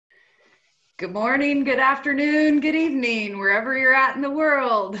Good morning, good afternoon, good evening, wherever you're at in the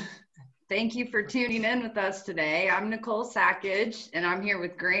world. Thank you for tuning in with us today. I'm Nicole Sakach, and I'm here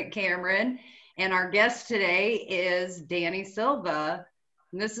with Grant Cameron. And our guest today is Danny Silva.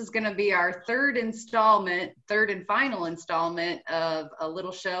 And this is going to be our third and final installment of a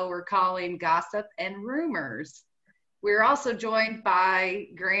little show we're calling Gossip and Rumors. We're also joined by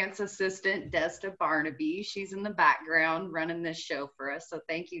Grant's assistant, Desta Barnaby. She's in the background running this show for us. So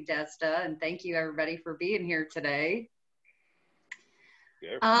thank you, Desta, and thank you everybody for being here today.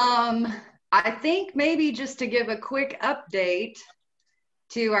 I think maybe just to give a quick update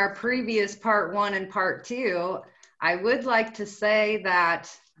to our previous part 1 and part 2, I would like to say that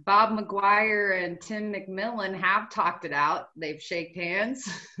Bob McGuire and Tim McMillan have talked it out. They've shaked hands,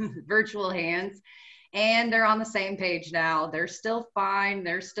 virtual hands. And they're on the same page now. They're still fine.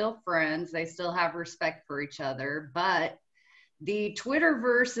 They're still friends. They still have respect for each other. But the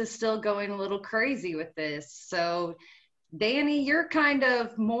Twitterverse is still going a little crazy with this. So, Danny, you're kind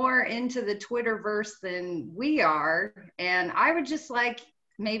of more into the Twitterverse than we are. And I would just like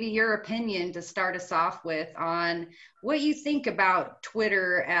maybe your opinion to start us off with on what you think about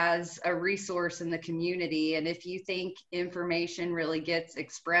Twitter as a resource in the community, and if you think information really gets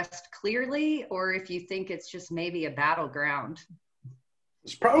expressed clearly, or if you think it's just maybe a battleground.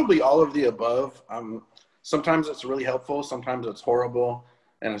 It's probably all of the above. Sometimes it's really helpful, sometimes it's horrible,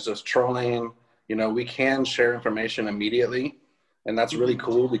 and it's just trolling. You know, we can share information immediately, and that's really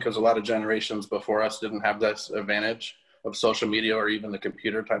cool because a lot of generations before us didn't have this advantage of social media or even the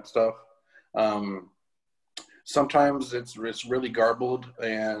computer type stuff. Sometimes it's really garbled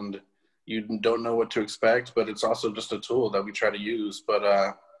and you don't know what to expect, but it's also just a tool that we try to use.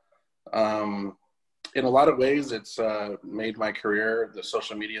 But in a lot of ways, it's made my career, the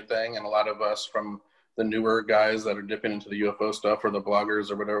social media thing, and a lot of us from the newer guys that are dipping into the UFO stuff or the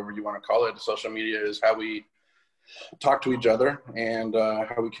bloggers or whatever you want to call it, social media is how we talk to each other and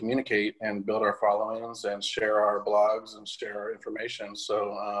how we communicate and build our followings and share our blogs and share our information.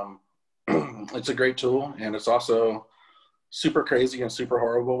 So it's a great tool, and it's also super crazy and super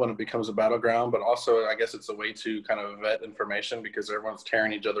horrible when it becomes a battleground, but also I guess it's a way to kind of vet information because everyone's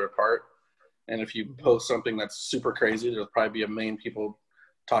tearing each other apart. And if you post something that's super crazy, there'll probably be a million people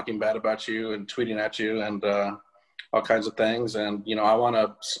talking bad about you and tweeting at you and all kinds of things. And, you know, I want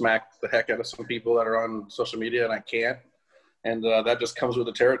to smack the heck out of some people that are on social media and I can't. And that just comes with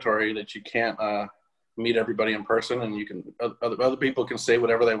the territory that you can't meet everybody in person, and you can, other people can say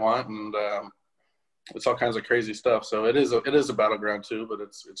whatever they want. And it's all kinds of crazy stuff. So it is a battleground too, but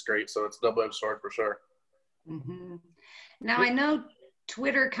it's great. So it's a double-edged sword for sure. Mm-hmm. Now I know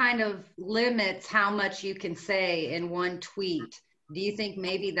Twitter kind of limits how much you can say in one tweet. Do you think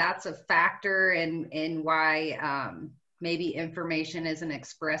maybe that's a factor in why maybe information isn't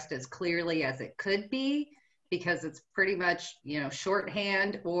expressed as clearly as it could be, because it's pretty much, you know,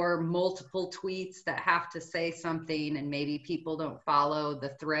 shorthand or multiple tweets that have to say something and maybe people don't follow the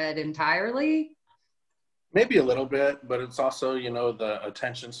thread entirely? Maybe a little bit, but it's also, you know, the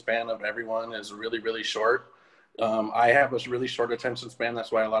attention span of everyone is really, really short. I have a really short attention span.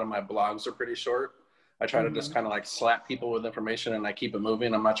 That's why a lot of my blogs are pretty short. I try to just kind of like slap people with information and I keep it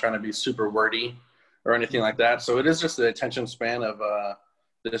moving. I'm not trying to be super wordy or anything like that. So it is just the attention span of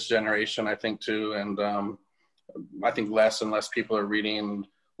this generation, I think, too. And I think less and less people are reading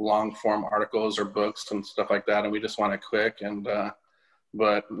long form articles or books and stuff like that. And we just want it quick. And,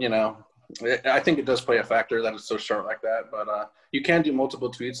 but, you know, I think it does play a factor that it's so short like that. But you can do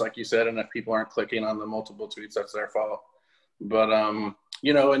multiple tweets, like you said. And if people aren't clicking on the multiple tweets, that's their fault. But,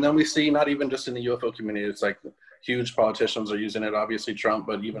 you know, and then we see not even just in the UFO community, it's like huge politicians are using it, obviously Trump,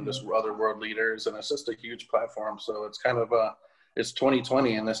 but even just other world leaders. And it's just a huge platform. So it's kind of it's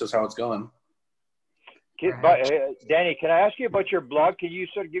 2020 and this is how it's going. Danny, can I ask you about your blog? Can you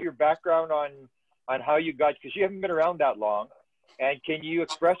sort of give your background on how you got, because you haven't been around that long. And can you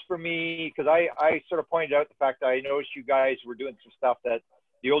express for me, because I sort of pointed out the fact that I noticed you guys were doing some stuff that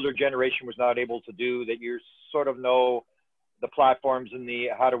the older generation was not able to do, that you sort of know the platforms and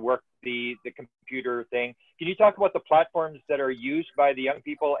how to work the computer thing. Can you talk about the platforms that are used by the young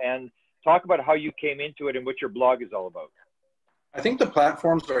people and talk about how you came into it and what your blog is all about? I think the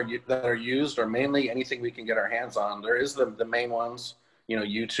platforms that are used are mainly anything we can get our hands on. There is the main ones, you know,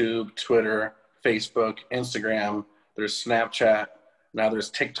 YouTube, Twitter, Facebook, Instagram. There's Snapchat. Now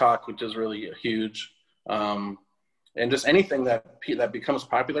there's TikTok, which is really huge. And just anything that becomes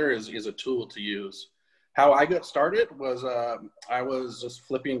popular is a tool to use. How I got started was I was just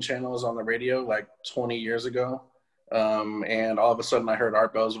flipping channels on the radio like 20 years ago. And all of a sudden I heard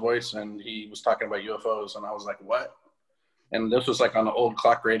Art Bell's voice and he was talking about UFOs and I was like, what? And this was like on the old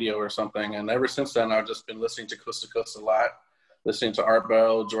clock radio or something. And ever since then, I've just been listening to Coast to Coast a lot, listening to Art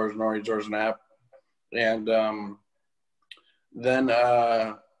Bell, George Norrie, George Knapp. And then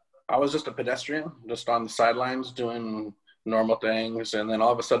I was just a pedestrian, just on the sidelines doing normal things. And then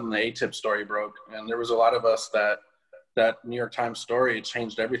all of a sudden the ATIP story broke. And there was a lot of us that New York Times story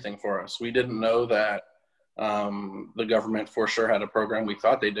changed everything for us. We didn't know that the government for sure had a program. We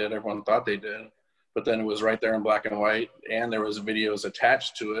thought they did. Everyone thought they did. But then it was right there in black and white, and there was videos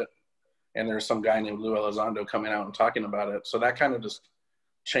attached to it. And there was some guy named Lou Elizondo coming out and talking about it. So that kind of just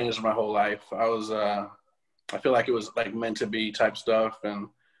changed my whole life. I feel like it was like meant to be type stuff, and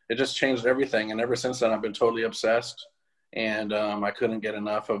it just changed everything. And ever since then, I've been totally obsessed. And I couldn't get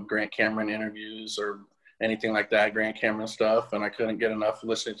enough of Grant Cameron interviews or anything like that, Grant Cameron stuff. And I couldn't get enough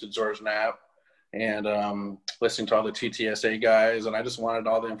listening to George Knapp and listening to all the TTSA guys. And I just wanted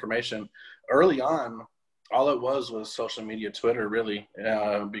all the information. Early on, all it was social media, Twitter, really,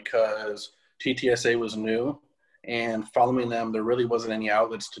 because TTSA was new, and following them, there really wasn't any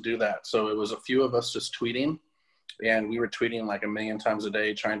outlets to do that. So it was a few of us just tweeting, and we were tweeting like 1 million times a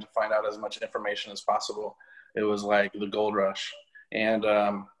day, trying to find out as much information as possible. It was like the gold rush. And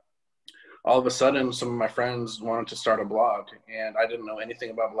all of a sudden, some of my friends wanted to start a blog, and I didn't know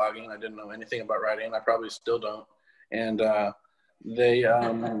anything about blogging. I didn't know anything about writing. I probably still don't. And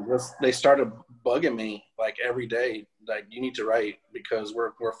they started bugging me like every day, like, you need to write, because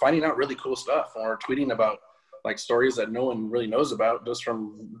we're finding out really cool stuff, and we're tweeting about like stories that no one really knows about just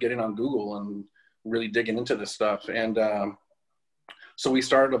from getting on Google and really digging into this stuff. And so we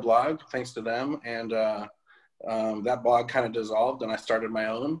started a blog thanks to them, and that blog kind of dissolved, and I started my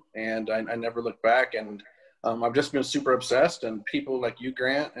own, and I never looked back. And I've just been super obsessed, and people like you,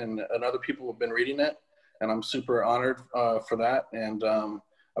 Grant, and other people have been reading it, and I'm super honored for that. And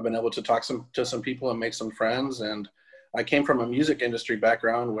I've been able to talk to some people and make some friends. And I came from a music industry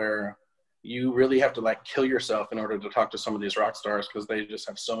background where you really have to like kill yourself in order to talk to some of these rock stars, because they just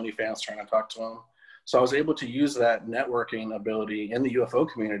have so many fans trying to talk to them. So I was able to use that networking ability in the UFO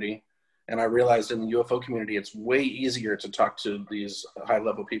community. And I realized in the UFO community, it's way easier to talk to these high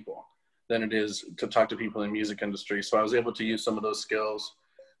level people than it is to talk to people in the music industry. So I was able to use some of those skills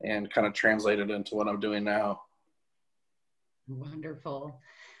and kind of translate it into what I'm doing now. Wonderful.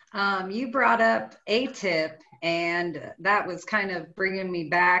 You brought up ATIP, and that was kind of bringing me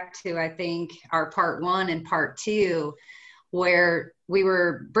back to, I think, our part 1 and part 2, where we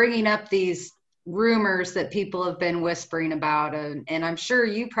were bringing up these rumors that people have been whispering about. And I'm sure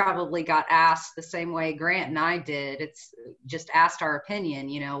you probably got asked the same way Grant and I did. It's just asked our opinion,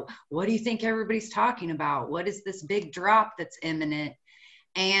 what do you think everybody's talking about? What is this big drop that's imminent?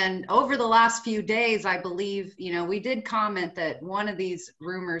 And over the last few days, I believe, we did comment that one of these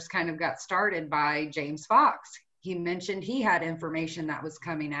rumors kind of got started by James Fox. He mentioned he had information that was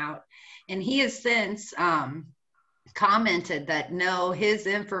coming out, and he has since commented that no, his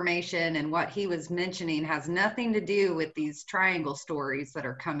information and what he was mentioning has nothing to do with these triangle stories that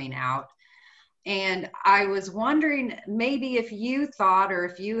are coming out. And I was wondering maybe if you thought, or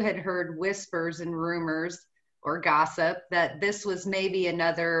if you had heard whispers and rumors or gossip, that this was maybe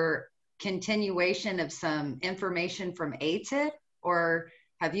another continuation of some information from ATIP, or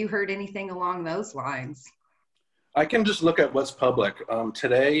have you heard anything along those lines? I can just look at what's public.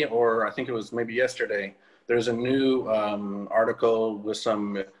 Today, or I think it was maybe yesterday, there's a new article with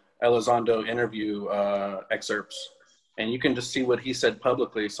some Elizondo interview excerpts, and you can just see what he said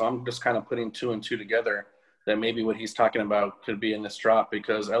publicly. So I'm just kind of putting 2 and 2 together, that maybe what he's talking about could be in this drop,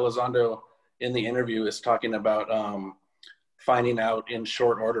 because Elizondo in the interview is talking about finding out in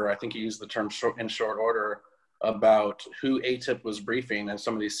short order. I think he used the term in short order about who ATIP was briefing and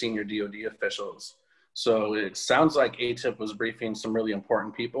some of these senior DOD officials. So it sounds like ATIP was briefing some really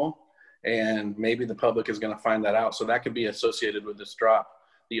important people, and maybe the public is going to find that out. So that could be associated with this drop.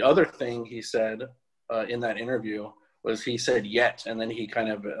 The other thing he said in that interview was, he said yet, and then he kind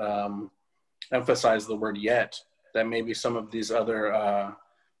of emphasized the word yet, that maybe some of these other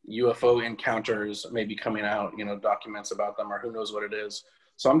UFO encounters may be coming out, documents about them, or who knows what it is.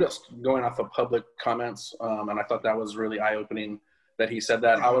 So I'm just going off of public comments, and I thought that was really eye-opening that he said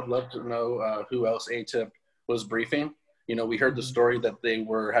that. I would love to know who else ATIP was briefing. We heard the story that they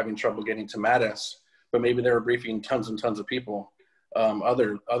were having trouble getting to Mattis, but maybe they were briefing tons and tons of people,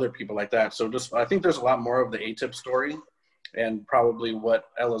 other people like that. So I think there's a lot more of the ATIP story, and probably what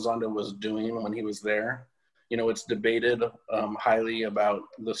Elizondo was doing when he was there. It's debated highly about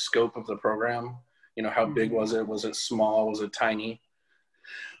the scope of the program. How big was it? Was it small? Was it tiny?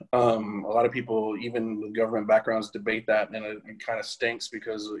 A lot of people, even with government backgrounds, debate that, and it kind of stinks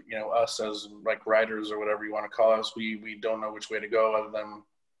because, you know, us as like writers or whatever you want to call us, we don't know which way to go, other than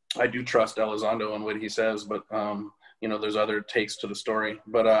I do trust Elizondo and what he says, but you know, there's other takes to the story.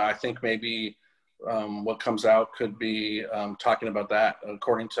 But I think maybe what comes out could be talking about that,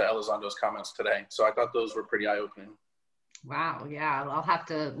 according to Elizondo's comments today. So I thought those were pretty eye-opening. Wow. Yeah. I'll have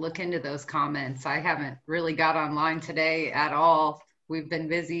to look into those comments. I haven't really got online today at all. We've been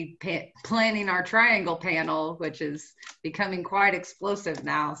busy planning our triangle panel, which is becoming quite explosive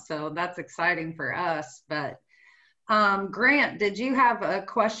now. So that's exciting for us. But Grant, did you have a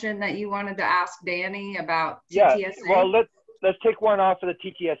question that you wanted to ask Danny about TTSA? Yeah, well, let's take one off of the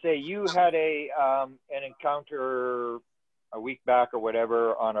TTSA. You had an encounter a week back or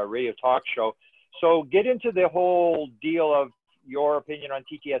whatever on a radio talk show. So get into the whole deal of your opinion on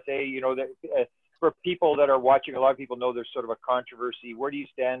TTSA. You know, that for people that are watching, a lot of people know there's sort of a controversy. Where do you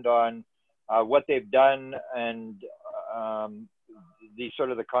stand on what they've done and the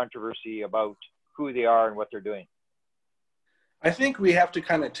sort of the controversy about who they are and what they're doing? I think we have to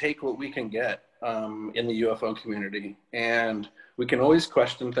kind of take what we can get in the UFO community, and we can always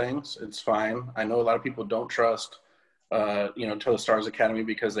question things. It's fine. I know a lot of people don't trust you know, to the Stars Academy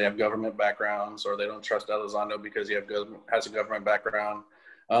because they have government backgrounds, or they don't trust Elizondo because he has a government background.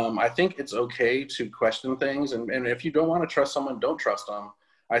 I think it's okay to question things, and if you don't want to trust someone, don't trust them.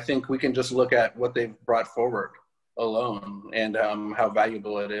 I think we can just look at what they've brought forward alone and how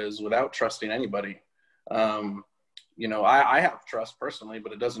valuable it is without trusting anybody. You know, I have trust personally,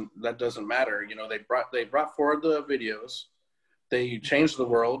 but that doesn't matter. You know, they brought forward the videos. They changed the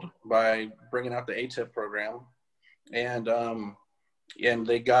world by bringing out the ATIP program. And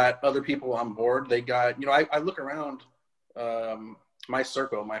they got other people on board. They got, you know, I look around my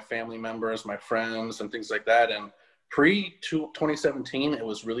circle, my family members, my friends, and things like that. And pre-2017, it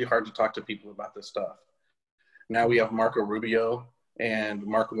was really hard to talk to people about this stuff. Now we have Marco Rubio and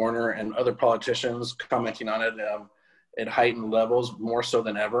Mark Warner and other politicians commenting on it at heightened levels, more so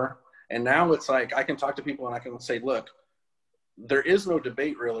than ever. And now it's like I can talk to people and I can say, look, there is no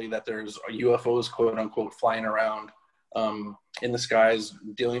debate really that there's UFOs, quote unquote, flying around in the skies,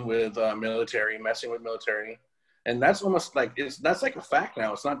 dealing with military, messing with military. And that's almost like, that's like a fact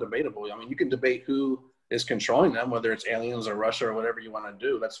now. It's not debatable. I mean, you can debate who is controlling them, whether it's aliens or Russia or whatever you want to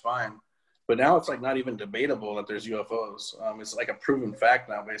do, that's fine. But now it's like not even debatable that there's UFOs. It's like a proven fact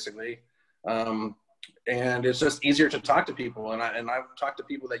now, basically. And it's just easier to talk to people. And I've talked to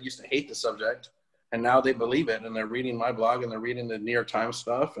people that used to hate the subject, and now they believe it, and they're reading my blog and they're reading the New York Times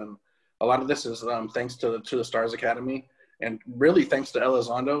stuff. And a lot of this is thanks to the Stars Academy, and really thanks to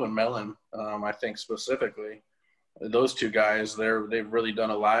Elizondo and Mellon, I think specifically. Those two guys, they've really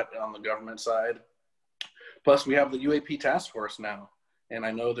done a lot on the government side. Plus, we have the UAP task force now. And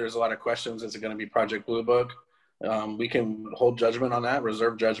I know there's a lot of questions. Is it going to be Project Blue Book? We can hold judgment on that,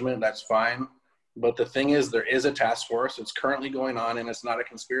 reserve judgment. That's fine. But the thing is, there is a task force. It's currently going on, and it's not a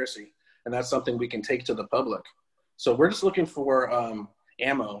conspiracy. And that's something we can take to the public. So we're just looking for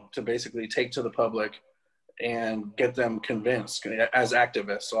ammo to basically take to the public and get them convinced as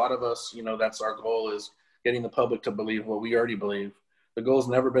activists. So a lot of us, you know, that's our goal, is getting the public to believe what we already believe. The goal has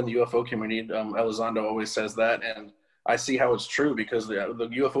never been the UFO community. Elizondo always says that, and I see how it's true, because the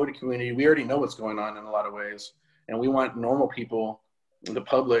UFO community, we already know what's going on in a lot of ways, and we want normal people, the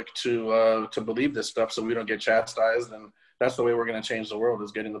public, to believe this stuff so we don't get chastised. And that's the way we're going to change the world,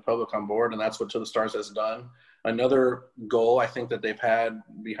 is getting the public on board, and that's what To the Stars has done. Another goal I think that they've had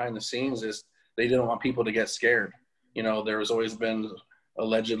behind the scenes is they didn't want people to get scared. You know, there has always been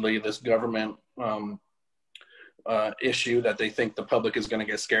allegedly this government issue that they think the public is going to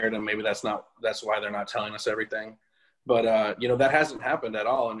get scared, and maybe that's why they're not telling us everything. But you know, that hasn't happened at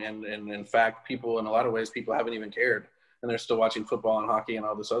all, and in fact, people, in a lot of ways, people haven't even cared, and they're still watching football and hockey and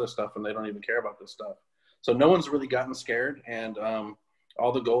all this other stuff, and they don't even care about this stuff. So no one's really gotten scared, and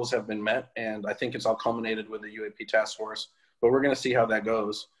all the goals have been met, and I think it's all culminated with the UAP task force. But we're going to see how that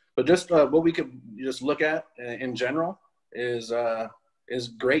goes. But just what we could just look at in general is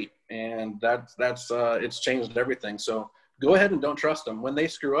great, and that's it's changed everything. So go ahead and don't trust them when they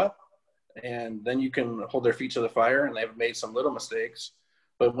screw up, and then you can hold their feet to the fire, and they've made some little mistakes.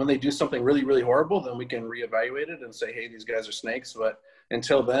 But when they do something really, really horrible, then we can reevaluate it and say, hey, these guys are snakes. But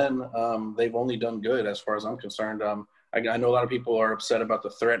until then, they've only done good as far as I'm concerned. I know a lot of people are upset about the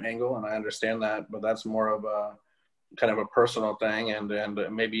threat angle, and I understand that, but that's more of a kind of a personal thing, and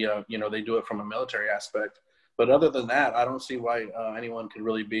maybe you know, they do it from a military aspect. But other than that, I don't see why anyone could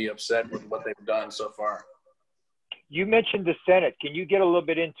really be upset with what they've done so far. You mentioned the Senate. Can you get a little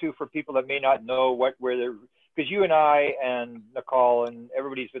bit into, for people that may not know, where because you and I and Nicole and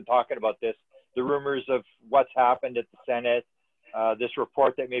everybody's been talking about this, the rumors of what's happened at the Senate, this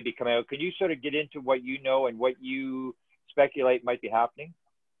report that may be coming out. Can you sort of get into what you know and what you speculate might be happening?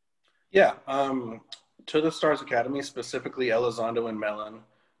 Yeah, to the Stars Academy, specifically Elizondo and Mellon,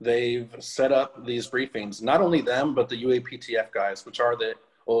 they've set up these briefings, not only them, but the UAPTF guys, which are the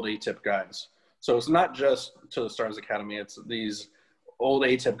old ATIP guys. So it's not just to the Stars Academy, it's these old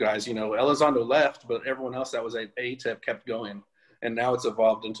ATIP guys. You know, Elizondo left, but everyone else that was at ATIP kept going. And now it's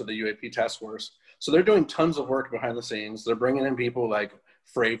evolved into the UAP task force. So they're doing tons of work behind the scenes. They're bringing in people like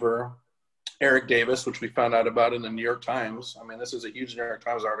Fravor, Eric Davis, which we found out about in the New York Times. I mean, this is a huge New York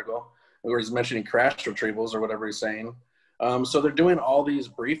Times article where he's mentioning crash retrievals or whatever he's saying. So they're doing all these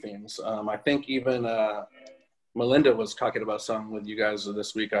briefings. I think even Melinda was talking about some with you guys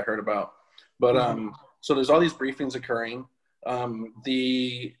this week I heard about. But so there's all these briefings occurring.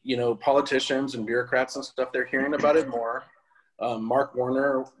 The, you know, politicians and bureaucrats and stuff, they're hearing about it more. Mark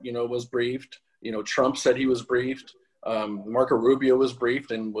Warner, you know, was briefed. You know, Trump said he was briefed. Marco Rubio was briefed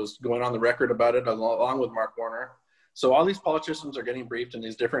and was going on the record about it along with Mark Warner. So all these politicians are getting briefed in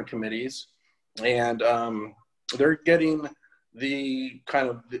these different committees, and they're getting the kind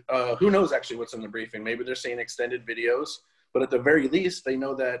of, who knows actually what's in the briefing. Maybe they're seeing extended videos, but at the very least, they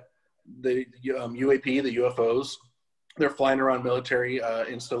know that the UAP, the UFOs, they're flying around military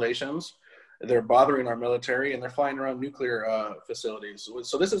installations, they're bothering our military, and they're flying around nuclear facilities.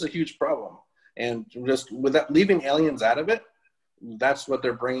 So this is a huge problem. And just with that, leaving aliens out of it, that's what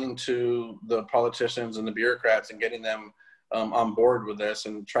they're bringing to the politicians and the bureaucrats and getting them on board with this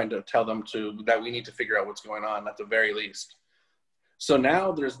and trying to tell them that we need to figure out what's going on at the very least. So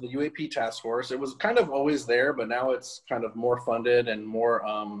now there's the UAP task force. It was kind of always there, but now it's kind of more funded and more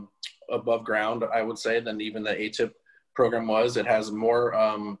above ground, I would say, than even the ATIP program was. It has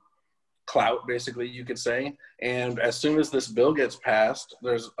more clout, basically, you could say. And as soon as this bill gets passed,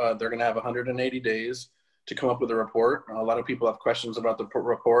 they're going to have 180 days to come up with a report. A lot of people have questions about the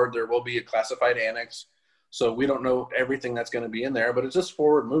report. There will be a classified annex. So we don't know everything that's going to be in there, but it's just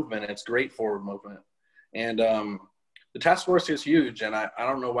forward movement. It's great forward movement. And the task force is huge. And I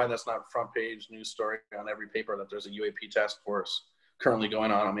don't know why that's not front page news story on every paper that there's a UAP task force currently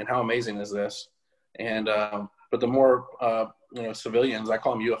going on. I mean, how amazing is this? And, but the more, you know, civilians, I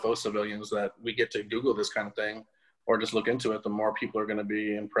call them UFO civilians, that we get to Google this kind of thing or just look into it, the more people are going to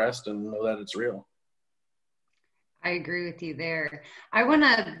be impressed and know that it's real. I agree with you there. I want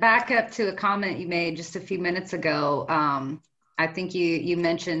to back up to a comment you made just a few minutes ago. I think you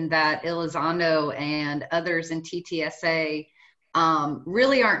mentioned that Elizondo and others in TTSA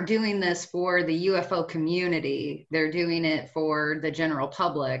really aren't doing this for the UFO community. They're doing it for the general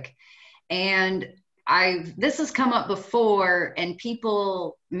public. And this has come up before, and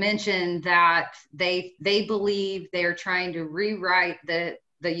people mention that they believe they're trying to rewrite the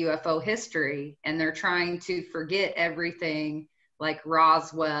UFO history, and they're trying to forget everything like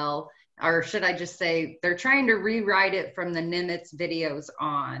Roswell, or should I just say they're trying to rewrite it from the Nimitz videos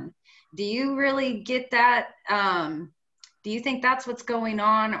on. Do you really get that? Do you think that's what's going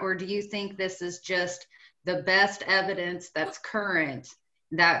on, or do you think this is just the best evidence that's current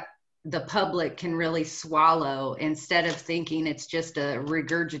that the public can really swallow, instead of thinking it's just a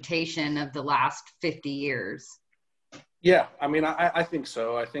regurgitation of the last 50 years? Yeah, I mean, I think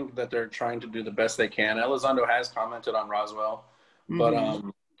so. I think that they're trying to do the best they can. Elizondo has commented on Roswell, but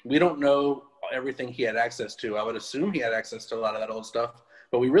we don't know everything he had access to. I would assume he had access to a lot of that old stuff,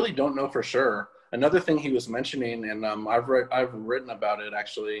 but we really don't know for sure. Another thing he was mentioning, and I've written about it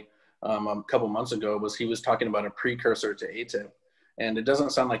actually a couple months ago, was he was talking about a precursor to ATIP. And it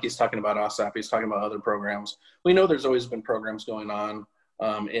doesn't sound like he's talking about OSAP. He's talking about other programs. We know there's always been programs going on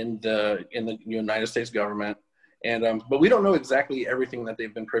in the United States government. And but we don't know exactly everything that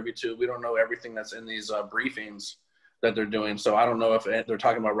they've been privy to. We don't know everything that's in these briefings that they're doing. So I don't know if they're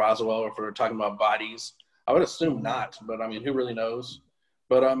talking about Roswell or if they're talking about bodies. I would assume not, but I mean, who really knows?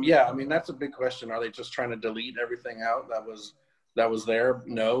 But yeah, I mean, that's a big question. Are they just trying to delete everything out that was there?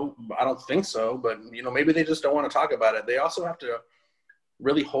 No, I don't think so. But you know, maybe they just don't want to talk about it. They also have to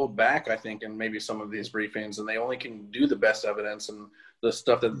really hold back, I think, in maybe some of these briefings, and they only can do the best evidence and the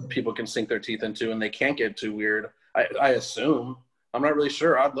stuff that people can sink their teeth into, and they can't get too weird. I assume. I'm not really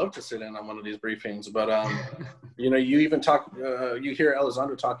sure. I'd love to sit in on one of these briefings, but you know, you even talk, you hear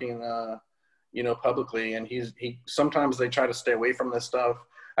Elizondo talking, you know, publicly, and he sometimes they try to stay away from this stuff.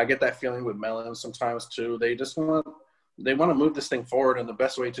 I get that feeling with Mellon sometimes too. They just want to move this thing forward, and the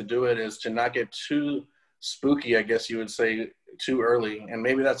best way to do it is to not get too spooky, I guess you would say, too early. And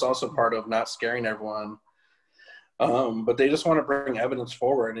maybe that's also part of not scaring everyone. But they just want to bring evidence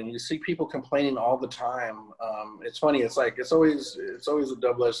forward, and you see people complaining all the time. It's funny. It's like it's always a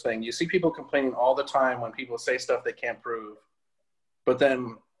double-edged thing. You see people complaining all the time when people say stuff they can't prove, but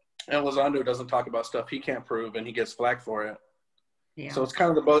then Elizondo doesn't talk about stuff he can't prove, and he gets flack for it. Yeah. So it's kind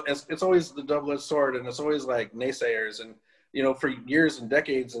of the both. It's always the double-edged sword, and it's always like naysayers. And for years and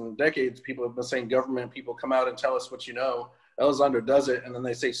decades, people have been saying government people come out and tell us what you know. Elizondo does it, and then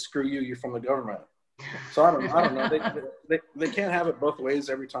they say screw you, you're from the government. So I don't know. They can't have it both ways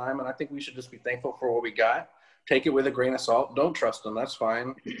every time, and I think we should just be thankful for what we got. Take it with a grain of salt. Don't trust them. That's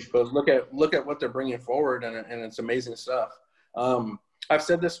fine. But look at what they're bringing forward, and it's amazing stuff. I've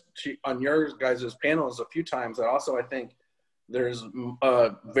said this on your guys' panels a few times. That also I think there's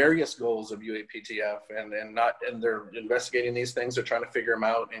various goals of UAPTF, and they're investigating these things. They're trying to figure them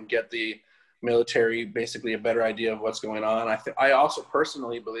out and get the military basically a better idea of what's going on. I also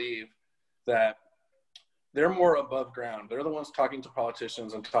personally believe that they're more above ground. They're the ones talking to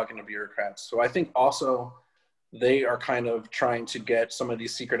politicians and talking to bureaucrats. So I think also they are kind of trying to get some of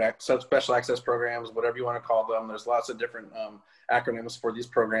these special access programs, whatever you want to call them. There's lots of different acronyms for these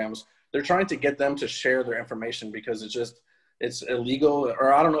programs. They're trying to get them to share their information because it's illegal,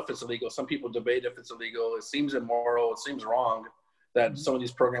 or I don't know if it's illegal. Some people debate if it's illegal. It seems immoral. It seems wrong that some of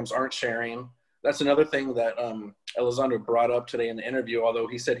these programs aren't sharing. That's another thing that Elizondo brought up today in the interview, although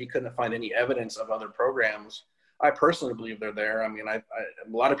he said he couldn't find any evidence of other programs. I personally believe they're there. I mean, a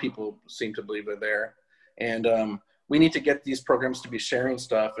lot of people seem to believe they're there. And we need to get these programs to be sharing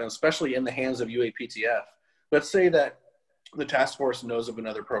stuff, and especially in the hands of UAPTF. Let's say that the task force knows of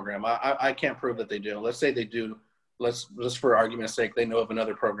another program. I can't prove that they do. Let's say they do. Let's just for argument's sake, they know of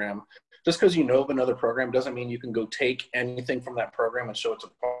another program. Just because you know of another program doesn't mean you can go take anything from that program and show it to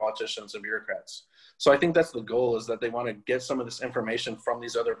politicians and bureaucrats. So I think that's the goal, is that they want to get some of this information from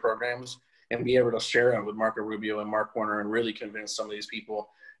these other programs and be able to share it with Marco Rubio and Mark Warner and really convince some of these people.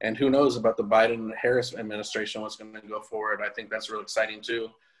 And who knows about the Biden-Harris administration, what's going to go forward. I think that's real exciting too.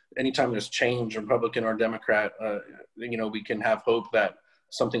 Anytime there's change, Republican or Democrat, we can have hope that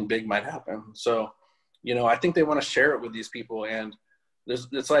something big might happen. So, I think they want to share it with these people. And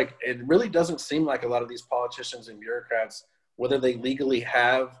it's like, it really doesn't seem like a lot of these politicians and bureaucrats, whether they legally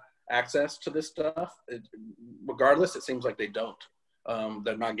have access to this stuff, regardless, it seems like they don't.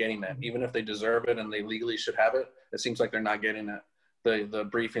 They're not getting that. Even if they deserve it and they legally should have it, it seems like they're not getting it. The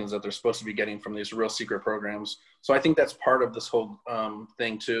briefings that they're supposed to be getting from these real secret programs. So I think that's part of this whole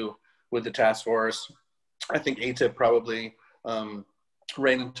thing too with the task force. I think ATIP probably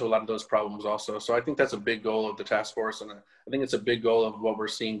ran into a lot of those problems also. So I think that's a big goal of the task force. And I think it's a big goal of what we're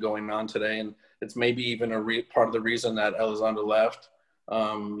seeing going on today. And it's maybe even part of the reason that Elizondo left.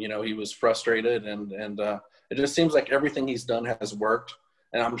 He was frustrated and it just seems like everything he's done has worked.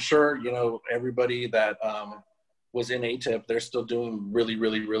 And I'm sure, everybody that was in ATIP, they're still doing really,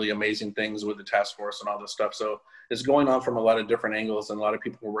 really, really amazing things with the task force and all this stuff. So it's going on from a lot of different angles, and a lot of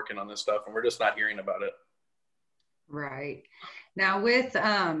people are working on this stuff, and we're just not hearing about it. Right. Now with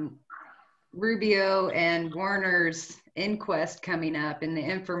Rubio and Warner's inquest coming up and the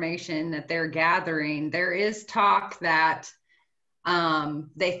information that they're gathering, there is talk that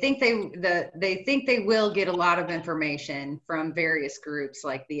they think they will get a lot of information from various groups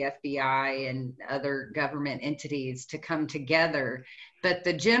like the FBI and other government entities to come together. But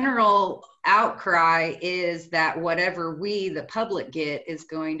the general outcry is that whatever we, the public, get is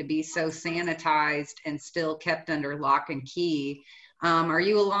going to be so sanitized and still kept under lock and key. Are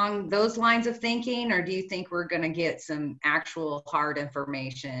you along those lines of thinking, or do you think we're going to get some actual hard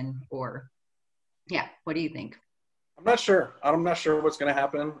information? Or, yeah, what do you think? I'm not sure. I'm not sure what's going to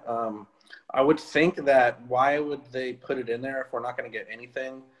happen. I would think that why would they put it in there if we're not going to get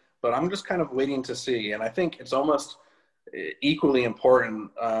anything? But I'm just kind of waiting to see. And I think it's almost equally important.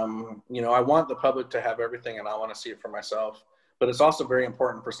 I want the public to have everything, and I want to see it for myself. But it's also very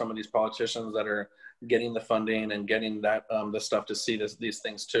important for some of these politicians that are getting the funding and getting that this stuff to see these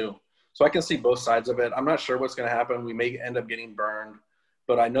things too. So I can see both sides of it. I'm not sure what's going to happen. We may end up getting burned,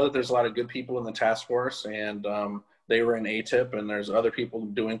 but I know that there's a lot of good people in the task force, and they were in ATIP, and there's other people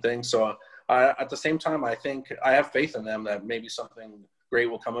doing things. So at the same time, I think I have faith in them that maybe something great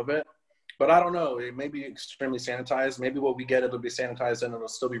will come of it. But I don't know. It may be extremely sanitized. Maybe what we get, it'll be sanitized and it'll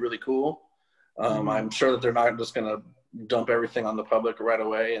still be really cool. I'm sure that they're not just going to dump everything on the public right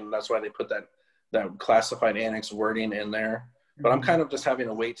away, and that's why they put that classified annex wording in there. But I'm kind of just having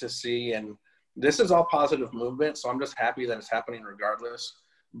to wait to see. And this is all positive movement, so I'm just happy that it's happening regardless.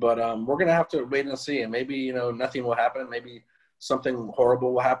 But we're going to have to wait and see. And maybe, nothing will happen. Maybe something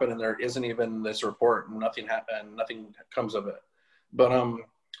horrible will happen and there isn't even this report and nothing comes of it. But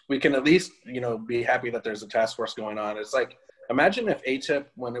we can at least, be happy that there's a task force going on. It's like, imagine if ATIP,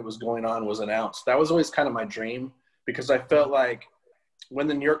 when it was going on, was announced. That was always kind of my dream, because I felt like when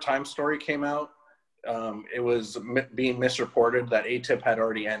the New York Times story came out, it was being misreported that ATIP had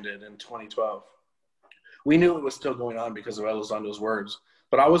already ended in 2012. We knew it was still going on because of Elizondo's words,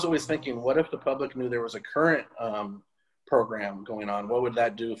 but I was always thinking, what if the public knew there was a current program going on? What would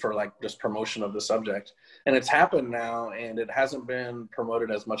that do for like just promotion of the subject? And it's happened now, and it hasn't been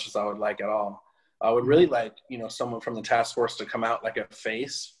promoted as much as I would like at all. I would really like, someone from the task force to come out like a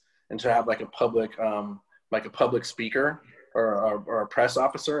face, and to have like a public speaker or a press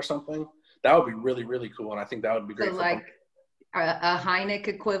officer or something. That would be really, really cool. And I think that would be great. So like a Hynek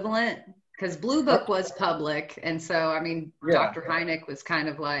equivalent, because Blue Book was public. And so, I mean, yeah. Dr. Hynek was kind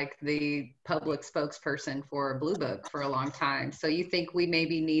of like the public spokesperson for Blue Book for a long time. So you think we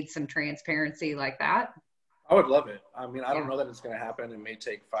maybe need some transparency like that? I would love it. I mean, I don't know that it's going to happen. It may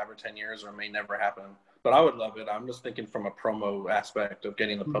take 5 or 10 years, or it may never happen, but I would love it. I'm just thinking from a promo aspect of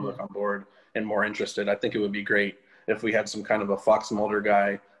getting the public on board and more interested. I think it would be great if we had some kind of a Fox Mulder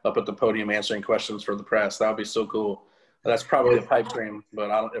guy up at the podium answering questions for the press. That would be so cool. That's probably a pipe dream,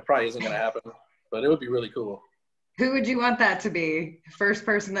 but it probably isn't going to happen, but it would be really cool. Who would you want that to be? First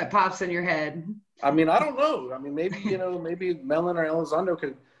person that pops in your head. I mean, I don't know. I mean, maybe, maybe Mellon or Elizondo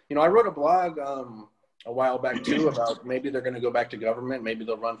could, I wrote a blog a while back too about maybe they're going to go back to government. Maybe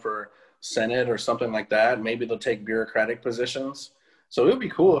they'll run for Senate or something like that. Maybe they'll take bureaucratic positions. So it would be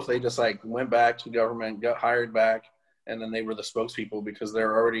cool if they just like went back to government, got hired back, and then they were the spokespeople, because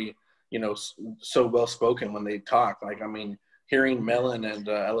they're already, so well spoken when they talk. Like, I mean, hearing Mellon and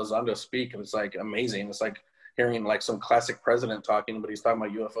Elizondo speak, it's like amazing. It's like hearing like some classic president talking, but he's talking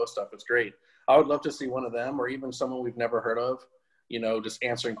about UFO stuff. It's great. I would love to see one of them, or even someone we've never heard of, just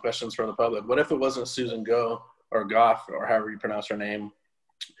answering questions for the public. What if it wasn't Susan Goff, or however you pronounce her name,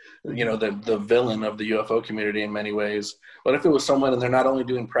 the villain of the UFO community in many ways? What if it was someone, and they're not only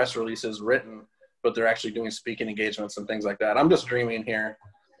doing press releases written, but they're actually doing speaking engagements and things like that? I'm just dreaming here,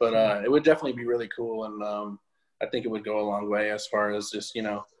 but it would definitely be really cool. And I think it would go a long way as far as just,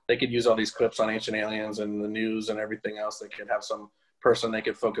 they could use all these clips on Ancient Aliens and the news and everything else. They could have some person they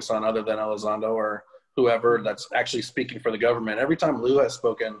could focus on other than Elizondo or whoever that's actually speaking for the government. Every time Lou has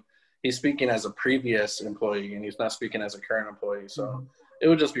spoken, he's speaking as a previous employee, and he's not speaking as a current employee. So it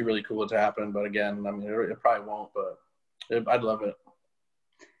would just be really cool to happen. But again, I mean, it probably won't, but I'd love it.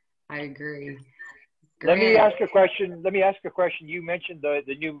 I agree. Let me ask a question. You mentioned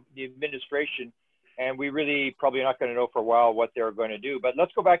the administration, and we really probably not going to know for a while what they're going to do. But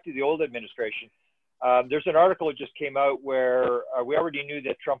let's go back to the old administration. There's an article that just came out where we already knew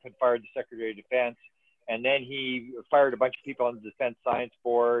that Trump had fired the Secretary of Defense, and then he fired a bunch of people on the Defense Science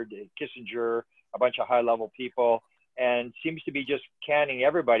Board, Kissinger, a bunch of high-level people, and seems to be just canning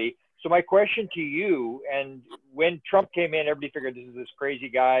everybody. So my question to you, and when Trump came in, everybody figured this is this crazy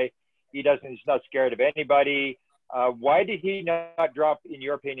guy. He's not scared of anybody. Why did he not drop, in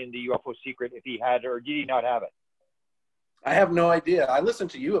your opinion, the UFO secret if he had, or did he not have it? I have no idea. I listened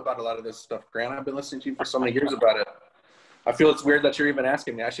to you about a lot of this stuff, Grant. I've been listening to you for so many years about it. I feel it's weird that you're even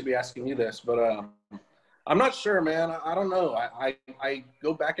asking me. I should be asking you this, but I'm not sure, man. I don't know. I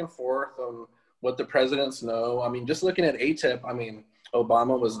go back and forth on what the presidents know. I mean, just looking at ATIP, I mean,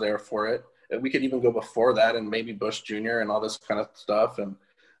 Obama was there for it. We could even go before that, and maybe Bush Jr. and all this kind of stuff. And,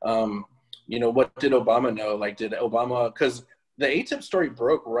 what did Obama know? Like, did Obama, because the ATIP story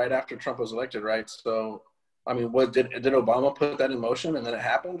broke right after Trump was elected, right? So, I mean, did Obama put that in motion and then it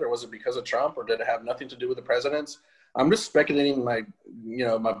happened, or was it because of Trump, or did it have nothing to do with the presidents? I'm just speculating my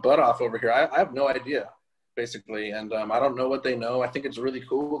butt off over here. I have no idea, basically. And I don't know what they know. I think it's really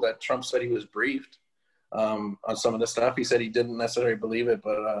cool that Trump said he was briefed on some of this stuff. He said he didn't necessarily believe it,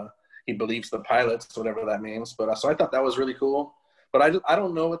 but he believes the pilots, whatever that means. But so I thought that was really cool. But I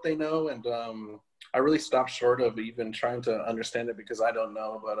don't know what they know. And I really stopped short of even trying to understand it because I don't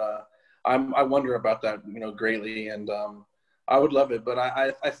know. But I wonder about that, greatly. And I would love it. But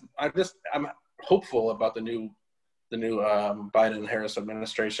I'm hopeful about the new Biden-Harris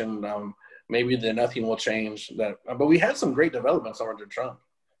administration. Maybe nothing will change that. But we had some great developments under Trump.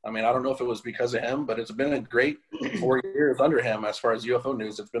 I mean, I don't know if it was because of him, but it's been a great 4 years under him as far as UFO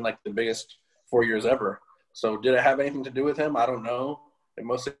news. It's been like the biggest 4 years ever. So did it have anything to do with him? I don't know. It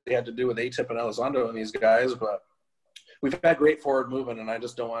mostly had to do with ATIP and Elizondo and these guys. But we've had great forward movement, and I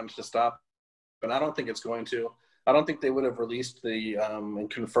just don't want it to stop. And I don't think it's going to. I don't think they would have released and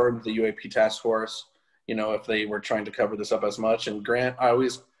confirmed the UAP task force, if they were trying to cover this up as much. And Grant, I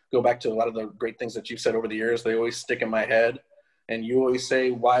always go back to a lot of the great things that you've said over the years. They always stick in my head. And you always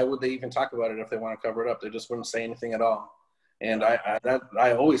say, why would they even talk about it if they want to cover it up? They just wouldn't say anything at all. And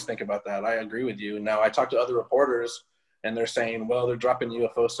I always think about that. I agree with you. Now I talk to other reporters and they're saying, well, they're dropping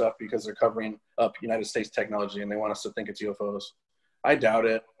UFO stuff because they're covering up United States technology and they want us to think it's UFOs. I doubt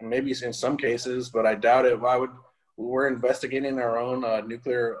it. Maybe in some cases, but I doubt it. We're investigating our own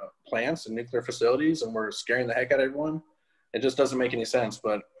nuclear plants and nuclear facilities, and we're scaring the heck out of everyone. It just doesn't make any sense.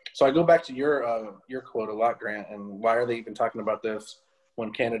 But so I go back to your quote a lot, Grant. And why are they even talking about this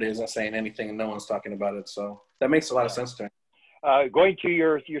when Canada isn't saying anything and no one's talking about it? So that makes a lot of sense to me. Going to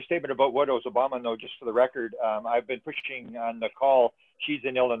your statement about what was Obama, though, just for the record, I've been pushing on Nicole. She's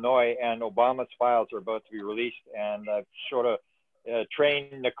in Illinois, and Obama's files are about to be released. And I've sort of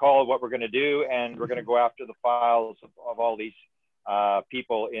trained Nicole what we're going to do, and we're going to go after the files of all these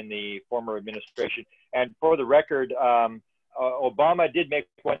people in the former administration. And for the record, Obama did make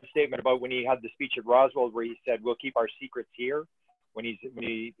one statement about when he had the speech at Roswell where he said, we'll keep our secrets here. When he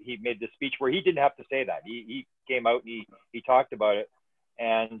made the speech where he didn't have to say that. He came out and he talked about it.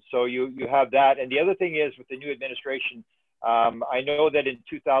 And so you have that. And the other thing is with the new administration, I know that in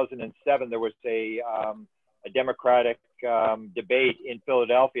 2007, there was a Democratic debate in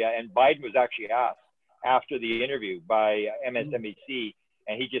Philadelphia, and Biden was actually asked after the interview by MSNBC,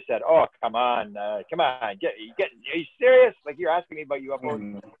 and he just said, oh, come on, are you serious? Like, you're asking me about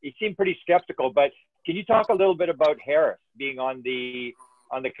UFOs? He seemed pretty skeptical, but can you talk a little bit about Harris being on the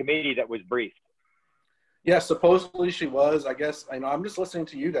committee that was briefed? Yeah, supposedly she was. I guess, I'm just listening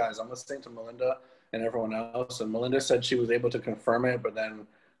to you guys. I'm listening to Melinda and everyone else. And Melinda said she was able to confirm it, but then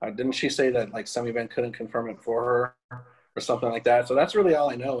didn't she say that like some event couldn't confirm it for her or something like that? So that's really all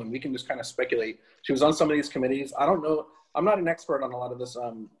I know. And we can just kind of speculate. She was on some of these committees. I don't know. I'm not an expert on a lot of this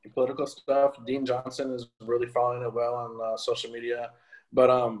political stuff. Dean Johnson is really following it well on social media. But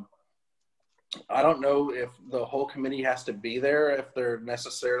I don't know if the whole committee has to be there, if they're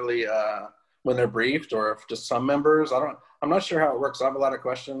necessarily when they're briefed, or if just some members. I'm not sure how it works. I have a lot of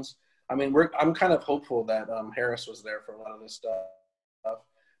questions. I mean, I'm kind of hopeful that Harris was there for a lot of this stuff.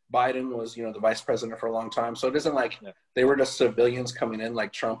 Biden was, the vice president for a long time. So it isn't like they were just civilians coming in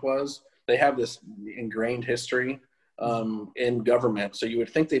like Trump was. They have this ingrained history in government. So you would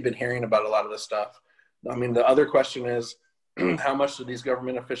think they've been hearing about a lot of this stuff. I mean, the other question is, how much do these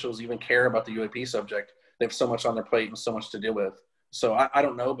government officials even care about the UAP subject? They have so much on their plate and so much to deal with. So I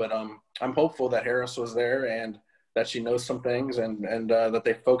don't know, but I'm hopeful that Harris was there and that she knows some things and that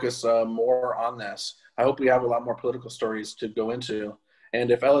they focus more on this. I hope we have a lot more political stories to go into. And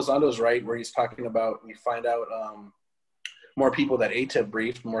if Elizondo's right, where he's talking about, we find out more people that ATIP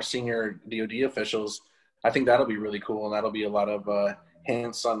briefed, more senior DOD officials, I think that'll be really cool. And that'll be a lot of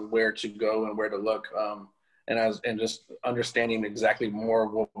hints on where to go and where to look. And just understanding exactly more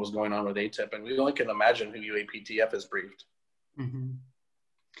what was going on with ATIP. And we only can imagine who UAPTF has briefed. Mm-hmm.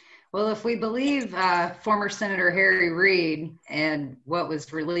 Well, if we believe former Senator Harry Reid and what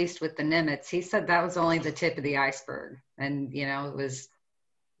was released with the Nimitz, he said that was only the tip of the iceberg. And, it was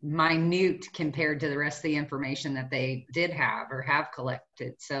minute compared to the rest of the information that they did have or have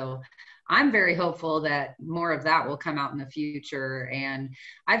collected. So I'm very hopeful that more of that will come out in the future. And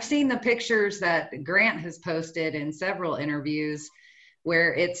I've seen the pictures that Grant has posted in several interviews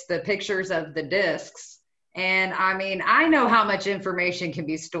where it's the pictures of the discs. And I mean, I know how much information can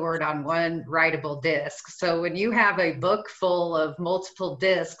be stored on one writable disc. So when you have a book full of multiple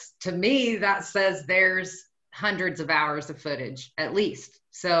discs, to me, that says there's hundreds of hours of footage, at least.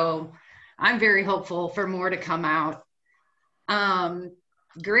 So I'm very hopeful for more to come out.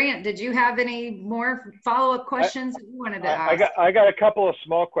 Grant, did you have any more follow-up questions that you wanted to ask? I got a couple of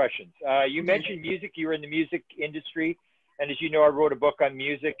small questions. You mentioned music. You were in the music industry. And as you know, I wrote a book on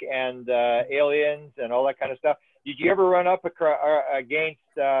music and aliens and all that kind of stuff. Did you ever run up against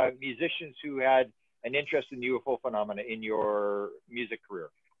musicians who had an interest in UFO phenomena in your music career?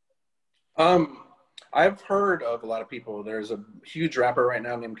 I've heard of a lot of people. There's a huge rapper right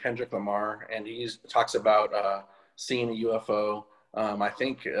now named Kendrick Lamar, and he talks about seeing a UFO. I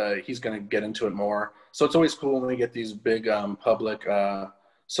think he's going to get into it more. So it's always cool when we get these big public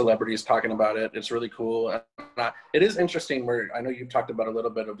celebrities talking about it. It's really cool. It is interesting where I know you've talked about a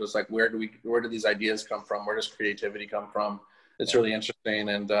little bit of just like, where do these ideas come from? Where does creativity come from? It's really interesting.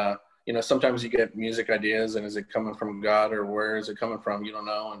 And, sometimes you get music ideas and is it coming from God or where is it coming from? You don't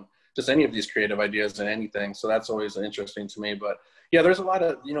know. And just any of these creative ideas and anything. So that's always interesting to me, but yeah, there's a lot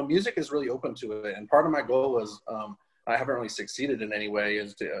of, music is really open to it. And part of my goal was, I haven't really succeeded in any way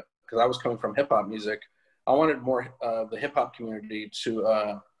because I was coming from hip hop music. I wanted more the hip hop community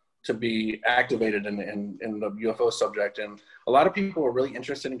to be activated in the UFO subject, and a lot of people are really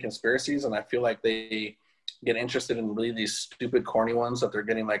interested in conspiracies, and I feel like they get interested in really these stupid, corny ones that they're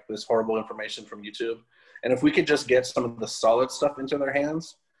getting like this horrible information from YouTube. And if we could just get some of the solid stuff into their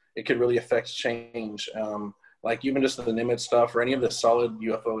hands, it could really affect change. Like even just the Nimitz stuff or any of the solid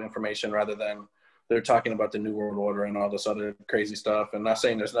UFO information, rather than they're talking about the New World Order and all this other crazy stuff. And not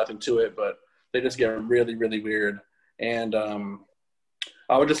saying there's nothing to it, but they just get really, really weird. And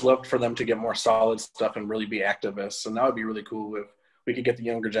I would just love for them to get more solid stuff and really be activists. And that would be really cool if we could get the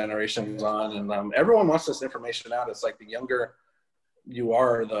younger generations on. And everyone wants this information out. It's like the younger you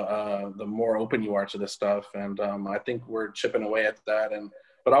are, the more open you are to this stuff. And I think we're chipping away at that.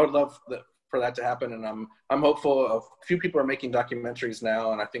 But I would love for that to happen. And I'm hopeful. A few people are making documentaries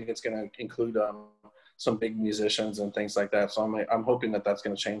now, and I think it's going to include some big musicians and things like that. So I'm hoping that that's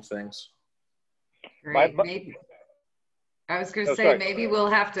going to change things. Great. Maybe. I was going to say, maybe we'll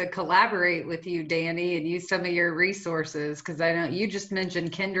have to collaborate with you, Danny, and use some of your resources, because I know you just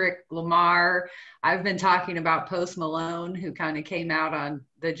mentioned Kendrick Lamar. I've been talking about Post Malone, who kind of came out on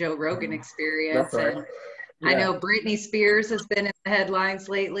the Joe Rogan Experience. That's right. And I know Britney Spears has been in the headlines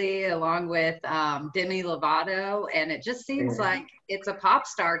lately, along with Demi Lovato, and it just seems like it's a pop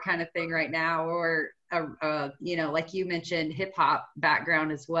star kind of thing right now, or like you mentioned, hip hop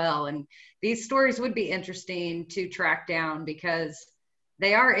background as well. And these stories would be interesting to track down because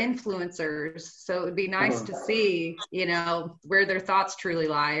they are influencers. So it would be nice to see, where their thoughts truly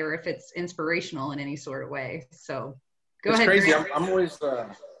lie, or if it's inspirational in any sort of way. So go ahead. It's crazy.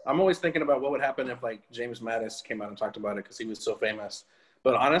 I'm always thinking about what would happen if like James Mattis came out and talked about it, because he was so famous.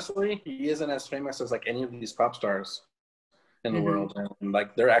 But honestly, he isn't as famous as like any of these pop stars in the world. And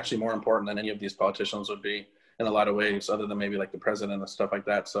like they're actually more important than any of these politicians would be in a lot of ways, other than maybe like the president and stuff like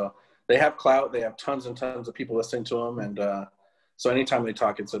that. So they have clout, they have tons and tons of people listening to them. And so anytime they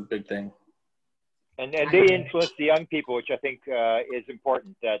talk, it's a big thing. And they influence the young people, which I think is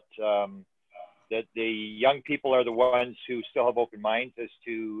important, that the young people are the ones who still have open minds as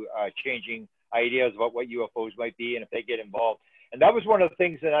to changing ideas about what UFOs might be, and if they get involved. And that was one of the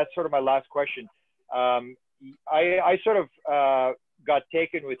things, and that's sort of my last question. I sort of got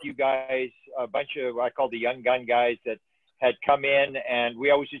taken with you guys, a bunch of what I call the young gun guys that had come in, and we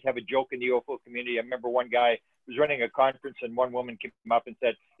always just have a joke in the UFO community. I remember one guy was running a conference, and one woman came up and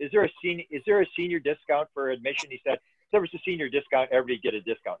said, is there a senior discount for admission? He said, if there was a senior discount, everybody get a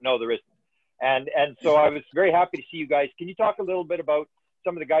discount. No, there isn't. And so I was very happy to see you guys. Can you talk a little bit about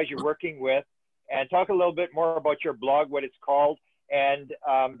some of the guys you're working with, and talk a little bit more about your blog, what it's called? And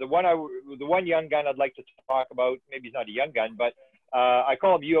the one young gun I'd like to talk about, maybe he's not a young gun, but I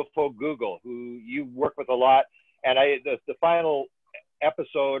call him UFO Google, who you work with a lot. And the final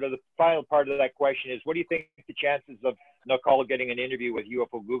episode, or the final part of that question is, what do you think the chances of Nicole getting an interview with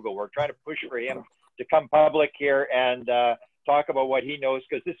UFO Google? We're trying to push for him to come public here and talk about what he knows,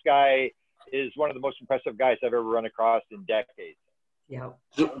 because this guy is one of the most impressive guys I've ever run across in decades. Yeah.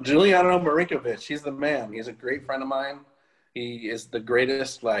 Giuliano Marinkovic, he's the man. He's a great friend of mine. He is the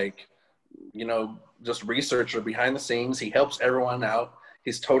greatest, just researcher behind the scenes. He helps everyone out.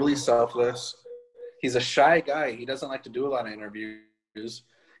 He's totally selfless. He's a shy guy. He doesn't like to do a lot of interviews.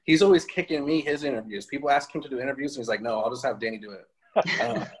 He's always kicking me his interviews. People ask him to do interviews, and he's like, no, I'll just have Danny do it.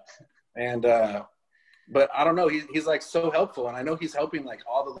 But I don't know. He's like so helpful, and I know he's helping like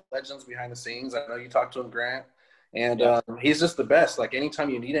all the legends behind the scenes. I know you talked to him, Grant, and he's just the best. Like anytime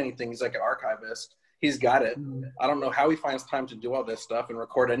you need anything, he's like an archivist. He's got it. I don't know how he finds time to do all this stuff and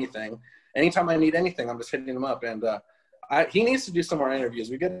record anything. Anytime I need anything, I'm just hitting him up. And he needs to do some more interviews.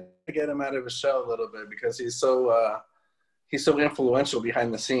 We got to get him out of his shell a little bit, because he's so influential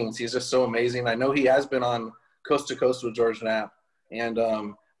behind the scenes. He's just so amazing. I know he has been on Coast to Coast with George Knapp, and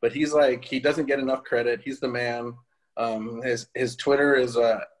but he's like, he doesn't get enough credit. He's the man. His Twitter is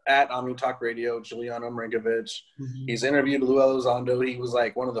at Omni Talk Radio, Giuliano Marinkovic. He's interviewed Lou Elizondo. He was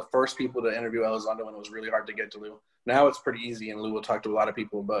like one of the first people to interview Elizondo when it was really hard to get to Lou. Now it's pretty easy, and Lou will talk to a lot of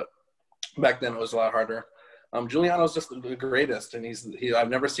people, but back then it was a lot harder. Giuliano's just the greatest, and I've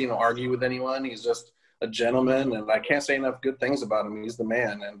never seen him argue with anyone. He's just a gentleman, and I can't say enough good things about him. He's the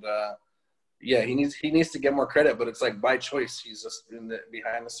man, and he needs to get more credit, but it's like by choice. He's just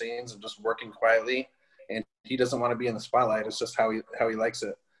behind the scenes and just working quietly, and he doesn't want to be in the spotlight. It's just how he likes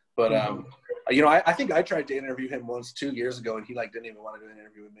it. But I think I tried to interview him once 2 years ago, and he like didn't even want to do an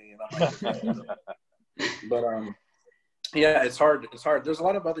interview with me, and I'm like, but it's hard. It's hard. There's a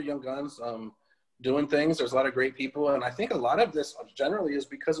lot of other young guns doing things. There's a lot of great people, and I think a lot of this generally is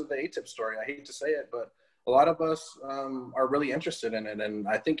because of the ATIP story. I hate to say it, but a lot of us are really interested in it, and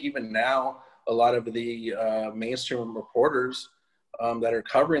I think even now a lot of the mainstream reporters that are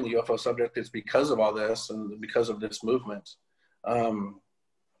covering the UFO subject is because of all this and because of this movement.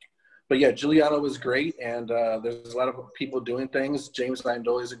 but yeah, Giuliano was great, and there's a lot of people doing things. James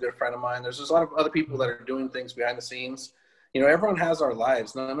Landoli is a good friend of mine. There's just a lot of other people that are doing things behind the scenes. You know, everyone has our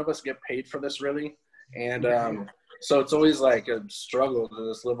lives. None of us get paid for this really, and so it's always like a struggle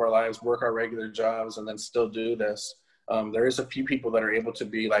to just live our lives, work our regular jobs, and then still do this. There is a few people that are able to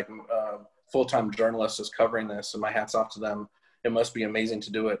be like full-time journalists just covering this, and my hat's off to them. It must be amazing to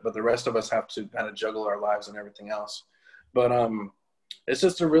do it, but the rest of us have to kind of juggle our lives and everything else. But it's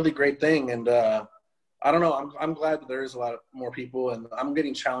just a really great thing. And I don't know, I'm glad that there is a lot more people, and I'm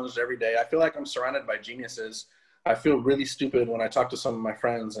getting challenged every day. I feel like I'm surrounded by geniuses. I feel really stupid when I talk to some of my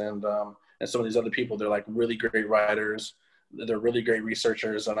friends and some of these other people. They're like really great writers. They're really great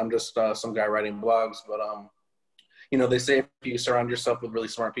researchers. And I'm just some guy writing blogs. But, you know, they say if you surround yourself with really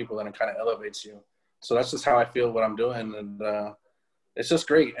smart people, then it kind of elevates you. So that's just how I feel what I'm doing. And it's just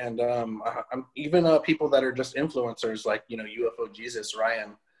great. And I'm even people that are just influencers, like, you know, UFO Jesus,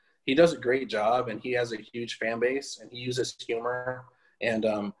 Ryan, he does a great job, and he has a huge fan base, and he uses humor, and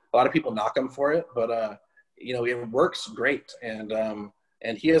a lot of people knock him for it, but you know, it works great. And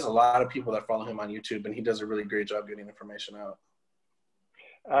he has a lot of people that follow him on YouTube, and he does a really great job getting information out.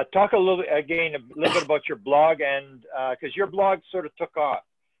 Talk a little bit about your blog, and because your blog sort of took off.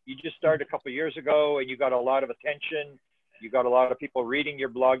 You just started a couple of years ago, and you got a lot of attention. You got a lot of people reading your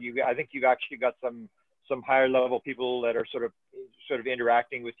blog. I think you've actually got some higher level people that are sort of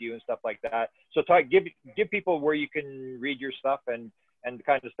interacting with you and stuff like that. So give people where you can read your stuff and the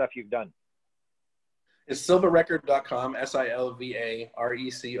kind of stuff you've done. It's silvarecord.com,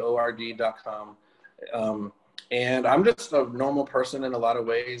 silvarecord.com. And I'm just a normal person in a lot of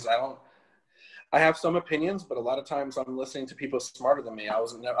ways. I have some opinions, but a lot of times I'm listening to people smarter than me. I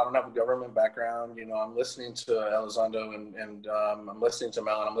don't have a government background. You know, I'm listening to Elizondo and I'm listening to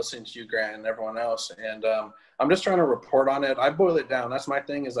Mel, and I'm listening to you, Grant, and everyone else. And I'm just trying to report on it. I boil it down. That's my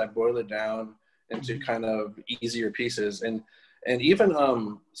thing, is I boil it down into kind of easier pieces. And even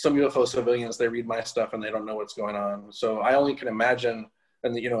some UFO civilians, they read my stuff and they don't know what's going on. So I only can imagine,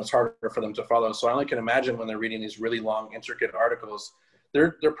 and you know, it's harder for them to follow. So I only can imagine when they're reading these really long, intricate articles,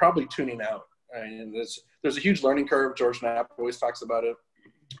 they're probably tuning out. And there's a huge learning curve. George Knapp always talks about it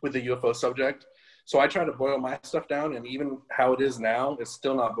with the UFO subject. So I try to boil my stuff down, and even how it is now, it's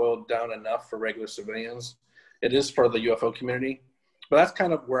still not boiled down enough for regular civilians. It is for the UFO community, but that's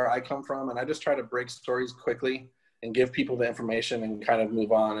kind of where I come from. And I just try to break stories quickly and give people the information and kind of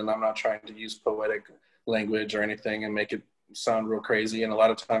move on. And I'm not trying to use poetic language or anything and make it sound real crazy. And a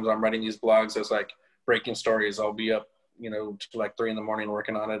lot of times I'm writing these blogs as like breaking stories. I'll be up, you know, to like 3 a.m.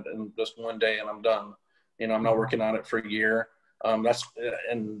 working on it, and just one day and I'm done. You know, I'm not working on it for a year.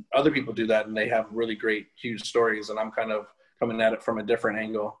 And other people do that, and they have really great, huge stories, and I'm kind of coming at it from a different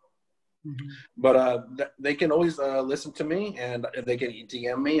angle. Mm-hmm. But they can always listen to me, and they can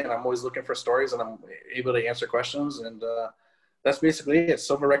DM me, and I'm always looking for stories, and I'm able to answer questions. And that's basically it.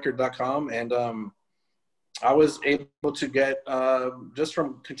 silvarecord.com. And I was able to get, just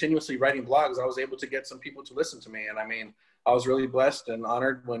from continuously writing blogs, I was able to get some people to listen to me. And I mean, I was really blessed and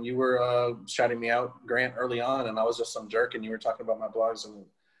honored when you were shouting me out, Grant, early on, and I was just some jerk, and you were talking about my blogs, and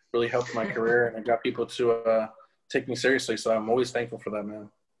really helped my career, and it got people to take me seriously. So I'm always thankful for that,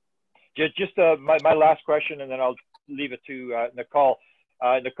 man. Just my last question, and then I'll leave it to Nicole.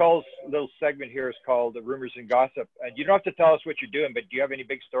 Nicole's little segment here is called the Rumors and Gossip. And you don't have to tell us what you're doing, but do you have any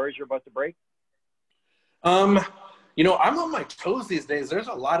big stories you're about to break? You know, I'm on my toes these days. There's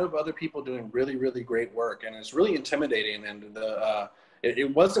a lot of other people doing really, really great work, and it's really intimidating. And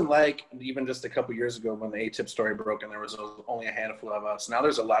it wasn't like even just a couple years ago when the ATIP story broke and there was only a handful of us. Now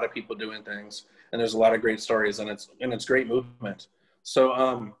there's a lot of people doing things, and there's a lot of great stories, and it's great movement.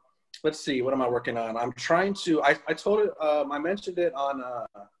 So let's see, what am I working on? I'm trying to. I mentioned it on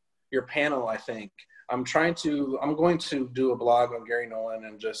your panel, I think. I'm going to do a blog on Gary Nolan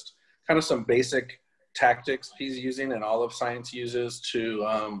and just kind of some basic tactics he's using and all of science uses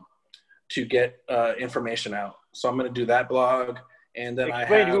to get information out. So I'm going to do that blog, and then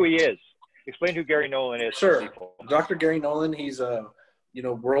explain who he is. Explain who Gary Nolan is. Sure. Dr. Gary Nolan, he's a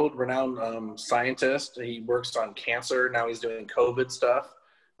world-renowned scientist. He works on cancer. Now he's doing COVID stuff,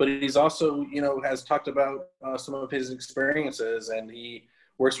 but he's also has talked about some of his experiences, and he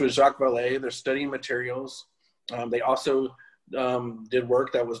works with Jacques Vallée. They're studying materials. They also did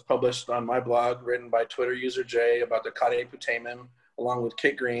work that was published on my blog, written by Twitter user Jay, about the Kade Putamen, along with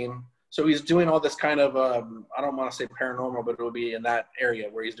Kit Green. So he's doing all this kind of, I don't want to say paranormal, but it will be in that area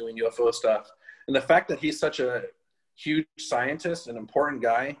where he's doing UFO stuff. And the fact that he's such a huge scientist, an important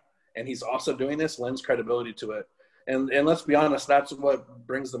guy, and he's also doing this lends credibility to it. And let's be honest, that's what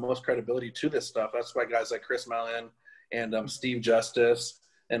brings the most credibility to this stuff. That's why guys like Chris Mellon and Steve Justice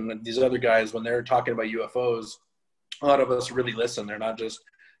And these other guys, when they're talking about UFOs, a lot of us really listen. They're not just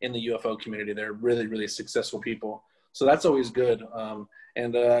in the UFO community. They're really, really successful people. So that's always good.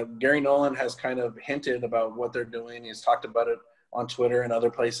 And Gary Nolan has kind of hinted about what they're doing. He's talked about it on Twitter and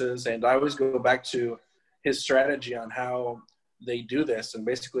other places. And I always go back to his strategy on how they do this. And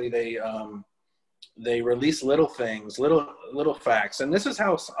basically they release little things, little facts. And this is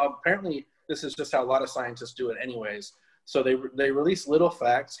how, apparently this is just how a lot of scientists do it anyways. So they release little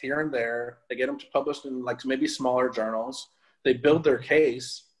facts here and there. They get them to publish in like maybe smaller journals. They build their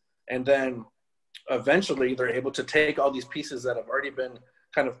case, and then eventually they're able to take all these pieces that have already been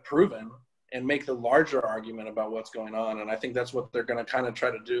kind of proven and make the larger argument about what's going on. And I think that's what they're going to kind of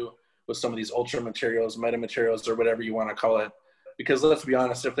try to do with some of these ultra materials, meta materials, or whatever you want to call it. Because let's be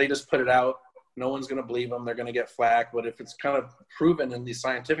honest, if they just put it out, no one's going to believe them. They're going to get flack. But if it's kind of proven in these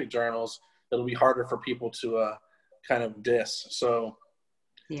scientific journals, it'll be harder for people to kind of diss. So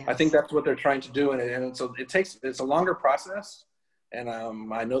yes. I think that's what they're trying to do. And so it's a longer process. And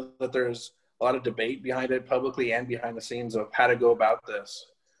I know that there's a lot of debate behind it publicly and behind the scenes of how to go about this.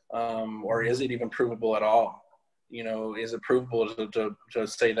 Or is it even provable at all? You know, is it provable to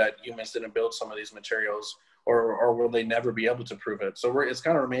say that humans didn't build some of these materials, or will they never be able to prove it? So it's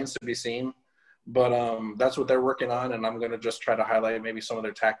kind of remains to be seen, but that's what they're working on. And I'm going to just try to highlight maybe some of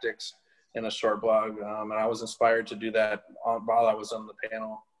their tactics in a short blog. And I was inspired to do that while I was on the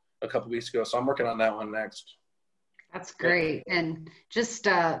panel a couple weeks ago. So I'm working on that one next. That's great. And just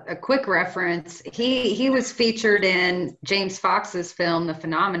a quick reference, he was featured in James Fox's film, The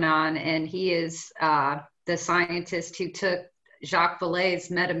Phenomenon, and he is the scientist who took Jacques Vallée's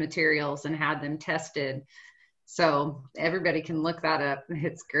metamaterials and had them tested. So everybody can look that up.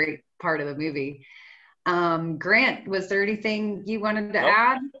 It's a great part of the movie. Grant, was there anything you wanted to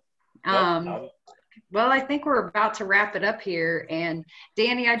add? Well, I think we're about to wrap it up here. And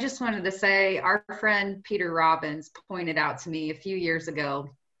Danny, I just wanted to say our friend Peter Robbins pointed out to me a few years ago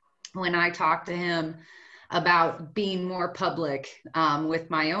when I talked to him about being more public with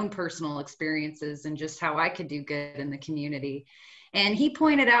my own personal experiences and just how I could do good in the community. And he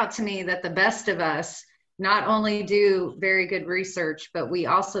pointed out to me that the best of us not only do very good research, but we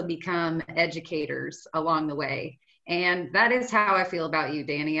also become educators along the way. And that is how I feel about you,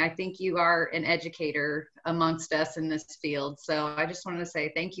 Danny. I think you are an educator amongst us in this field. So I just wanted to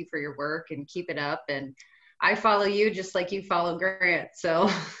say thank you for your work and keep it up. And I follow you just like you follow Grant. So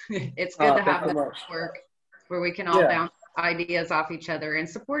it's good to have that work where we can all bounce ideas off each other and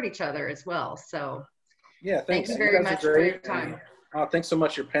support each other as well. So yeah, thanks. Thank you very much for your time. Thanks so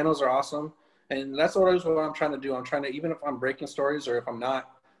much. Your panels are awesome. And that's what I'm trying to do. I'm trying to, even if I'm breaking stories or if I'm not,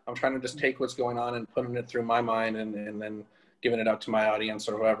 I'm trying to just take what's going on and putting it through my mind and then giving it out to my audience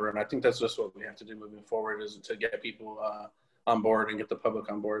or whoever. And I think that's just what we have to do moving forward, is to get people on board and get the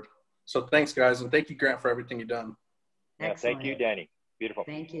public on board. So thanks, guys. And thank you, Grant, for everything you've done. Yeah, thank you, Danny. Beautiful.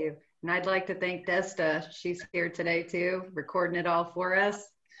 Thank you. And I'd like to thank Desta. She's here today too, recording it all for us.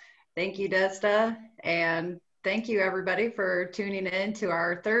 Thank you, Desta. And thank you, everybody, for tuning in to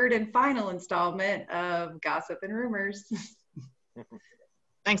our third and final installment of Gossip and Rumors.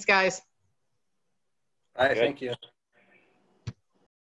 Thanks, guys. All right, thank you.